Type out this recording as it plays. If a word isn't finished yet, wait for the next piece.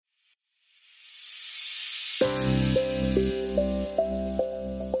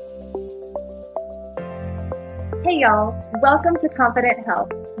Hey y'all, welcome to Confident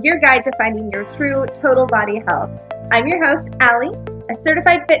Health, your guide to finding your true total body health. I'm your host, Allie, a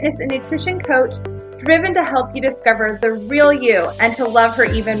certified fitness and nutrition coach driven to help you discover the real you and to love her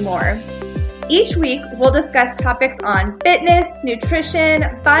even more. Each week, we'll discuss topics on fitness, nutrition,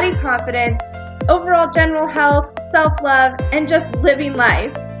 body confidence, overall general health, self-love, and just living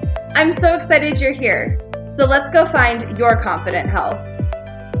life. I'm so excited you're here. So let's go find your confident health.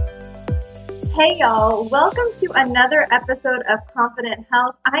 Hey y'all, welcome to another episode of Confident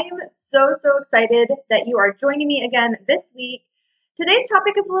Health. I am so excited that you are joining me again this week. Today's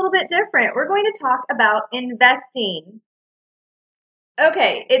topic is a little bit different. We're going to talk about investing.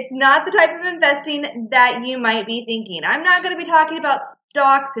 Okay, it's not the type of investing that you might be thinking. I'm not going to be talking about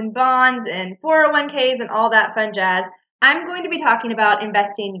stocks and bonds and 401ks and all that fun jazz. I'm going to be talking about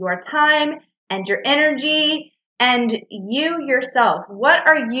investing your time and your energy and you yourself. What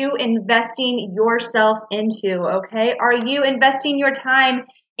are you investing yourself into, okay? Are you investing your time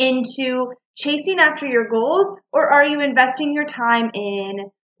into chasing after your goals, or are you investing your time in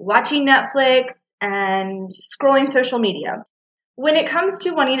watching Netflix and scrolling social media? When it comes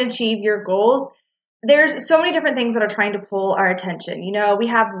to wanting to achieve your goals, there's so many different things that are trying to pull our attention. You know, we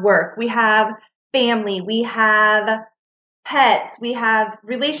have work, we have family, we have pets, we have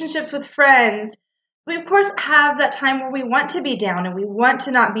relationships with friends. We, of course, have that time where we want to be down and we want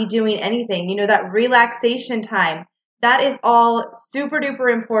to not be doing anything, you know, that relaxation time. That is all super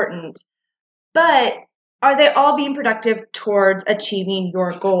duper important. But are they all being productive towards achieving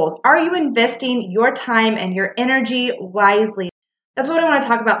your goals? Are you investing your time and your energy wisely? That's what I want to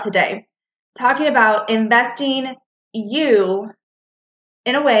talk about today. Talking about investing you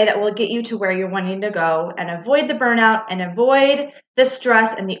in a way that will get you to where you're wanting to go and avoid the burnout and avoid the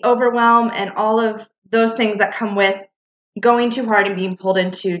stress and the overwhelm and all of those things that come with going too hard and being pulled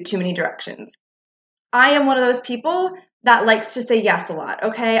into too many directions. I am one of those people that likes to say yes a lot,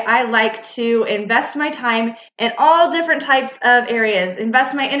 okay? I like to invest my time in all different types of areas,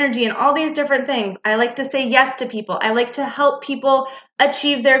 invest my energy in all these different things. I like to say yes to people. I like to help people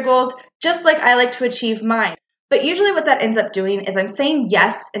achieve their goals just like I like to achieve mine. But usually what that ends up doing is I'm saying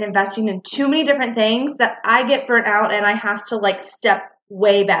yes and investing in too many different things that I get burnt out and I have to step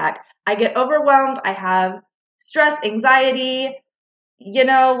way back. I get overwhelmed. I have stress, anxiety, you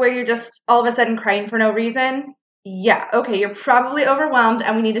know, where you're just all of a sudden crying for no reason. Yeah, okay, you're probably overwhelmed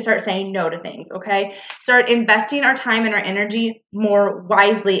and we need to start saying no to things, okay? Start investing our time and our energy more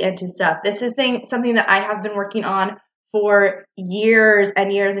wisely into stuff. This is something that I have been working on for years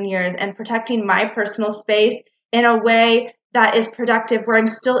and years and years, and protecting my personal space in a way that is productive, where I'm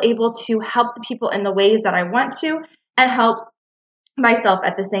still able to help the people in the ways that I want to and help myself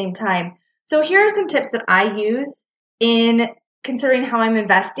at the same time. So here are some tips that I use in considering how I'm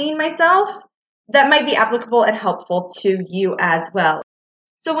investing myself that might be applicable and helpful to you as well.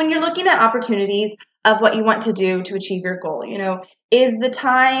 So when you're looking at opportunities of what you want to do to achieve your goal, you know, is the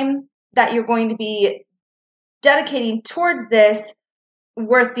time that you're going to be dedicating towards this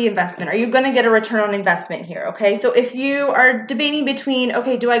worth the investment? Are you going to get a return on investment here? Okay. So if you are debating between,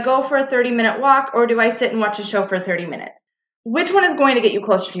 okay, do I go for a 30-minute walk or do I sit and watch a show for 30 minutes? Which one is going to get you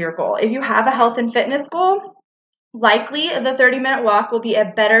closer to your goal? If you have a health and fitness goal, likely the 30-minute walk will be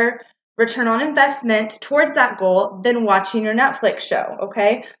a better return on investment towards that goal than watching your Netflix show.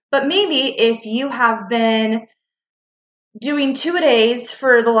 Okay. But maybe if you have been doing 2-a-days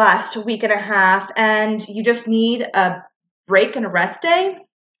for the last week and a half and you just need a break and a rest day,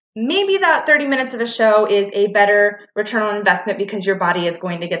 maybe that 30 minutes of a show is a better return on investment because your body is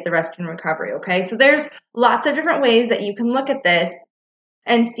going to get the rest and recovery, okay? So there's lots of different ways that you can look at this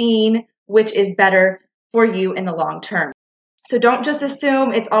and seeing which is better for you in the long term. So don't just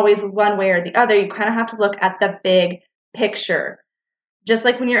assume it's always one way or the other. You kind of have to look at the big picture. Just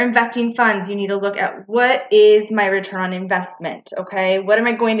like when you're investing funds, you need to look at what is my return on investment, okay? What am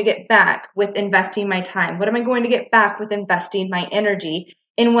I going to get back with investing my time? What am I going to get back with investing my energy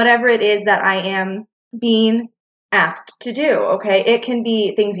in whatever it is that I am being asked to do, okay? It can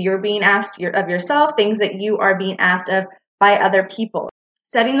be things you're being asked of yourself, things that you are being asked of by other people.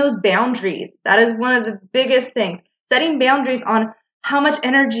 Setting those boundaries, that is one of the biggest things. Setting boundaries on how much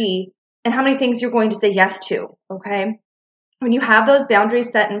energy and how many things you're going to say yes to, okay? When you have those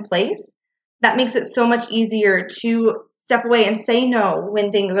boundaries set in place, that makes it so much easier to step away and say no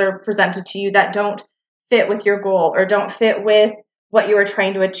when things are presented to you that don't fit with your goal or don't fit with what you are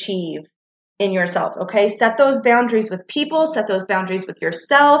trying to achieve in yourself, okay? Set those boundaries with people, set those boundaries with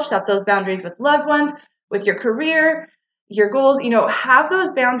yourself, set those boundaries with loved ones, with your career, your goals. You know, have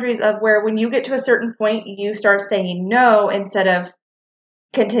those boundaries of where when you get to a certain point, you start saying no instead of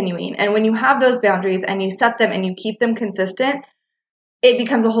continuing. And when you have those boundaries and you set them and you keep them consistent, it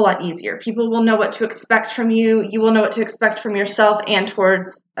becomes a whole lot easier. People will know what to expect from you. You will know what to expect from yourself and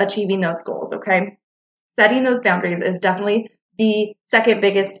towards achieving those goals, okay? Setting those boundaries is definitely the second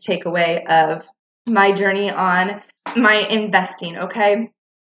biggest takeaway of my journey on my investing, okay?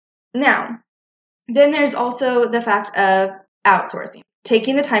 Now, then there's also the fact of outsourcing.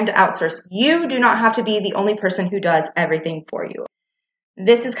 Taking the time to outsource. You do not have to be the only person who does everything for you.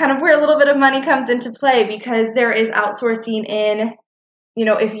 This is kind of where a little bit of money comes into play, because there is outsourcing in,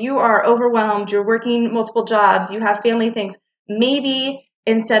 if you are overwhelmed, you're working multiple jobs, you have family things, maybe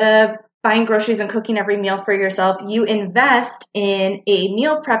instead of buying groceries and cooking every meal for yourself, you invest in a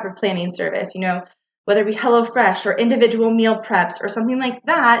meal prep or planning service, whether it be HelloFresh or individual meal preps or something like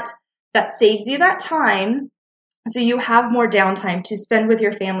that, that saves you that time. So you have more downtime to spend with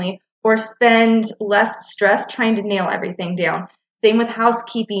your family or spend less stress trying to nail everything down. Same with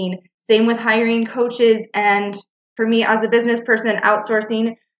housekeeping, same with hiring coaches. And for me as a business person,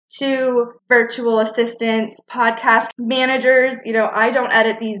 outsourcing to virtual assistants, podcast managers. I don't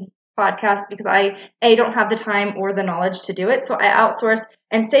edit these podcasts because I don't have the time or the knowledge to do it. So I outsource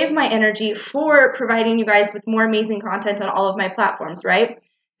and save my energy for providing you guys with more amazing content on all of my platforms, right?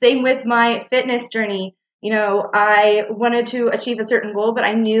 Same with my fitness journey. I wanted to achieve a certain goal, but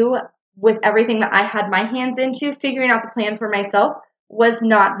I knew with everything that I had my hands into, figuring out the plan for myself was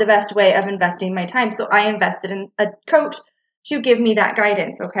not the best way of investing my time. So I invested in a coach to give me that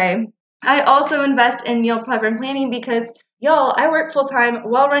guidance, okay? I also invest in meal prep and planning because, y'all, I work full-time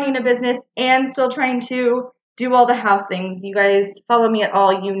while running a business and still trying to do all the house things. You guys follow me at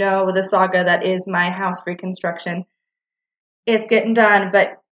all, you know the saga that is my house reconstruction. It's getting done,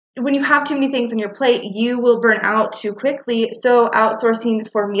 but when you have too many things on your plate, you will burn out too quickly. So outsourcing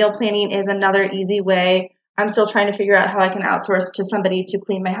for meal planning is another easy way. I'm still trying to figure out how I can outsource to somebody to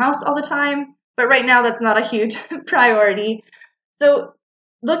clean my house all the time. But right now, that's not a huge priority. So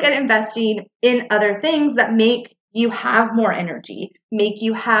look at investing in other things that make you have more energy, make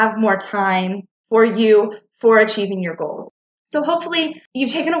you have more time for you for achieving your goals. So hopefully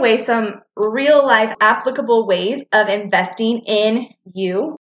you've taken away some real life applicable ways of investing in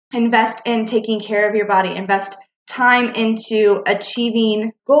you. Invest in taking care of your body. Invest time into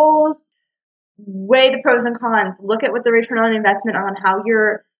achieving goals. Weigh the pros and cons. Look at what the return on investment on how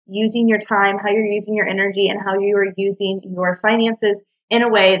you're using your time, how you're using your energy, and how you are using your finances in a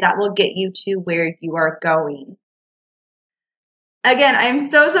way that will get you to where you are going. Again, I'm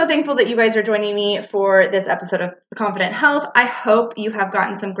so thankful that you guys are joining me for this episode of Confident Health. I hope you have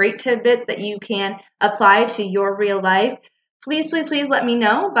gotten some great tidbits that you can apply to your real life. Please let me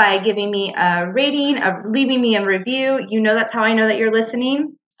know by giving me a rating, leaving me a review. That's how I know that you're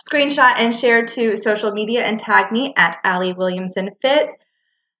listening. Screenshot and share to social media and tag me at Allie Williamson Fit.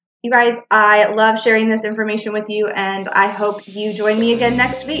 You guys, I love sharing this information with you, and I hope you join me again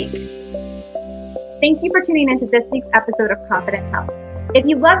next week. Thank you for tuning into this week's episode of Confident Health. If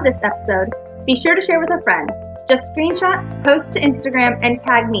you love this episode, be sure to share with a friend. Just screenshot, post to Instagram, and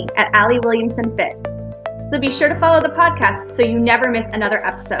tag me at Allie Williamson Fit. So be sure to follow the podcast so you never miss another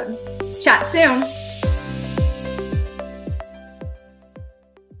episode. Chat soon.